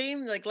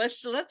same, like,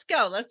 let's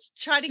go. Let's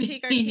try to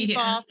take our cape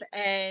off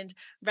and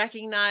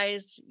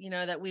recognize,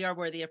 that we are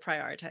worthy of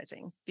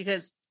prioritizing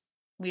because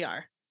we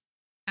are.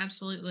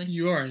 Absolutely.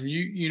 You are.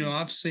 And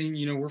I've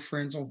seen, we're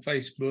friends on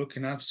Facebook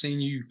and I've seen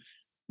you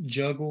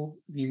juggle.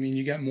 You mean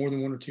you got more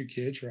than 1 or 2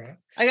 kids, right?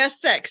 I got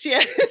 6. Yeah.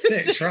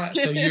 6, right?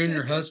 So you and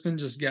your husband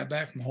just got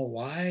back from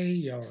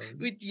Hawaii or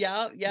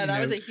that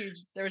was a huge,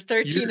 there was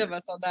 13 of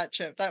us on that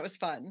trip. That was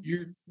fun.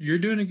 You're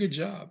doing a good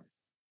job.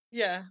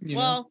 Yeah.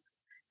 Well,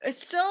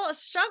 it's still a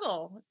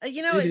struggle. It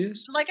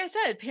is. Like I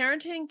said,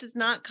 parenting does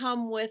not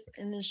come with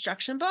an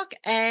instruction book,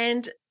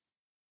 and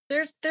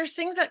there's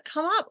things that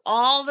come up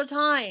all the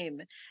time.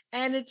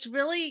 And it's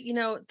really,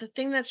 the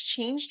thing that's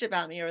changed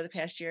about me over the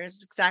past year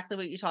is exactly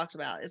what you talked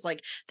about, is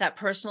like that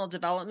personal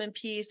development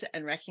piece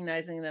and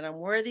recognizing that I'm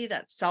worthy,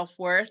 that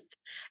self-worth.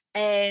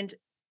 And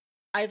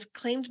I've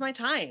claimed my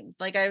time.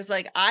 Like I was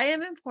like, I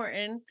am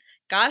important.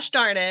 Gosh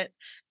darn it.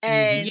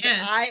 And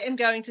I am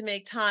going to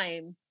make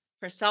time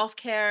for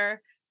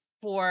self-care,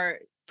 for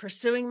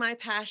pursuing my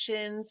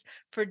passions,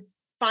 for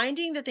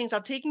finding the things.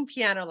 I'm taking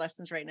piano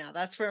lessons right now.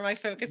 That's where my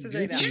focus is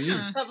right now.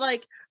 Yeah. But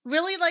like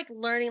really like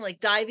learning, like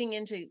diving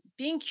into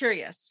being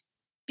curious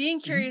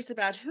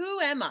about who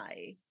am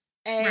I,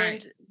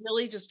 and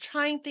really just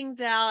trying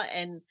things out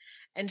and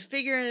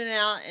figuring it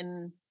out.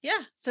 And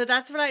so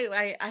that's what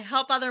I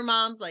help other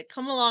moms, like,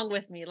 come along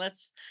with me.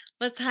 Let's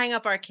hang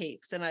up our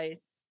capes. And I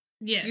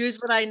use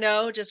what I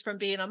know just from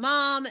being a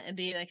mom and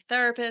being a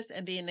therapist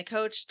and being the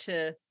coach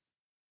to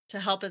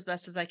help as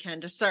best as I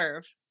can, to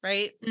serve,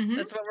 right?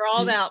 That's what we're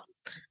all about.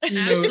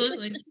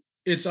 Absolutely.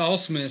 It's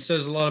awesome. And it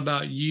says a lot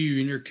about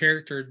you and your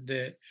character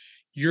that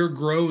you're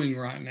growing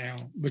right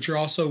now, but you're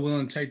also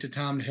willing to take the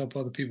time to help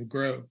other people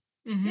grow.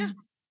 Yeah.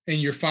 And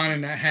you're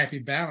finding that happy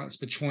balance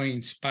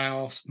between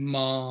spouse,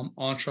 mom,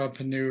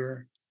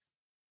 entrepreneur.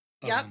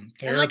 Yep.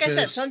 And like I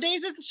said, some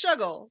days it's a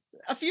struggle.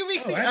 A few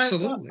weeks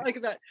ago, like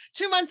about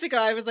 2 months ago,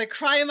 I was like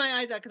crying my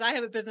eyes out because I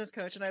have a business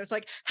coach, and I was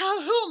like, who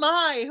am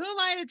I? Who am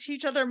I to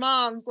teach other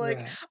moms? Like,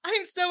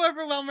 I'm so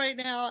overwhelmed right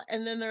now.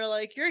 And then they're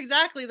like, you're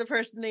exactly the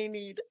person they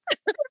need.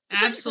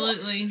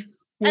 Absolutely.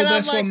 Well,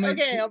 and I'm like,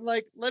 okay, I'm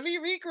like, let me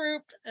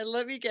regroup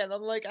and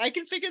I'm like, I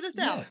can figure this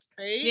out.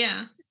 Right?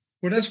 Yeah.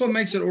 Well, that's what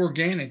makes it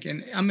organic.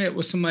 And I met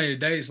with somebody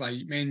today. He's like,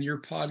 man, your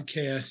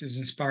podcast has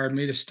inspired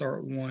me to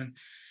start one.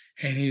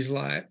 And he's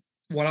like,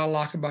 what I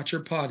like about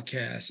your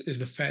podcast is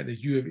the fact that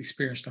you have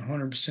experienced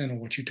 100% of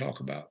what you talk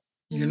about.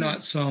 You're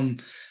not some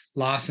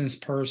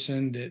licensed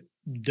person that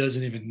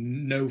doesn't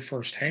even know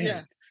firsthand.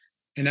 Yeah.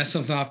 And that's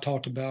something I've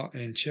talked about,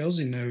 and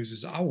Chelzee knows,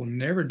 is I will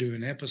never do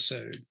an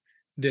episode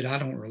that I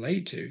don't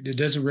relate to, that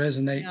doesn't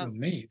resonate with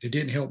me, that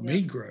didn't help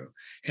me grow.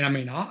 And I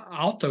mean,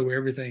 I'll throw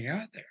everything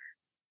out there.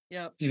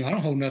 Yep. I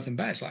don't hold nothing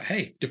back. It's like,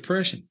 hey,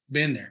 depression,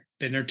 been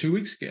there 2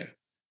 weeks ago.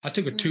 I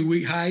took a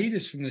 2-week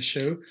hiatus from the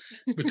show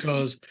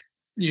because,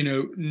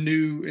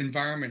 new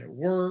environment at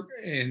work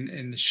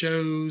and the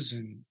shows.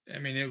 And I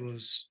mean, it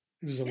was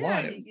a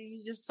lot.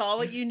 You just saw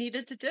what you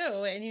needed to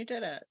do and you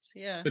did it.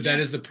 Yeah. But that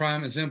is the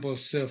prime example of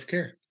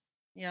self-care.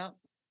 Yeah.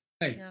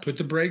 Hey, put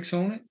the brakes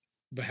on it,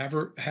 but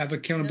have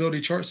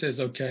accountability chart says,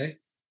 okay,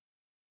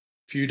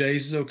 a few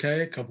days is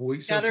okay, a couple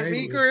weeks Gotta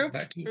okay.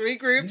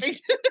 regrouping.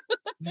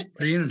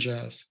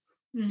 Re-energize.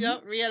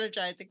 Yep,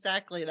 re-energize,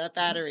 exactly, that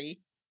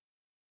battery.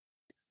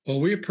 Well,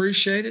 we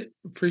appreciate it.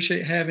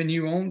 Appreciate having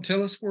you on.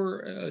 Tell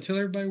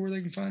everybody where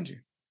they can find you.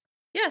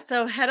 Yeah,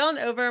 so head on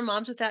over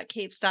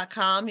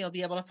momswithoutcapes.com. You'll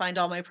be able to find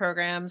all my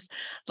programs.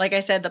 Like I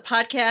said, the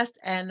podcast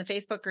and the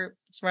Facebook group.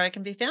 It's where I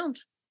can be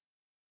found.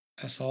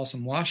 That's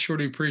awesome. Well, I sure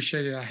do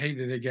appreciate it. I hate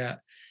that it got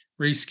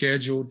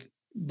rescheduled,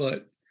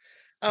 but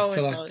I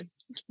feel like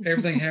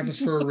everything happens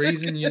for a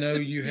reason.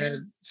 You had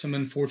some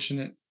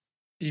unfortunate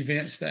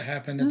events that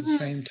happened at the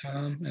same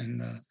time,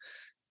 and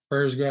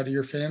prayers go out to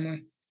your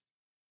family.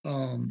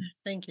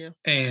 Thank you.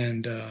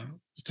 And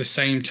at the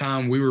same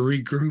time, we were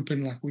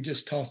regrouping like we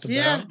just talked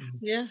about.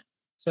 Yeah.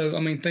 So, I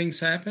mean, things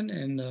happen,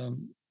 and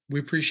we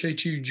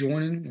appreciate you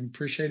joining and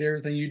appreciate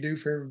everything you do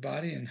for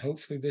everybody. And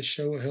hopefully this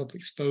show will help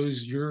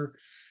expose your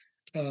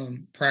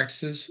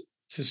practices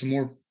to some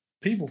more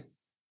people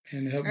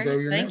and help grow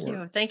your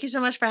network. Thank you so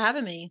much for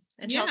having me.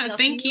 And Chelzee,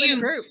 thank you. In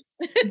the group.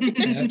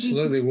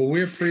 Absolutely. Well,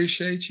 we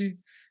appreciate you.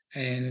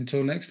 And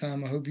until next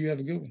time, I hope you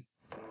have a good one.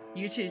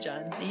 You too,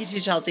 John. You too,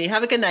 Chelzee.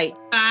 Have a good night.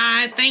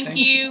 Bye. Thank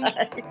you.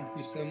 Thank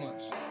you so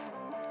much.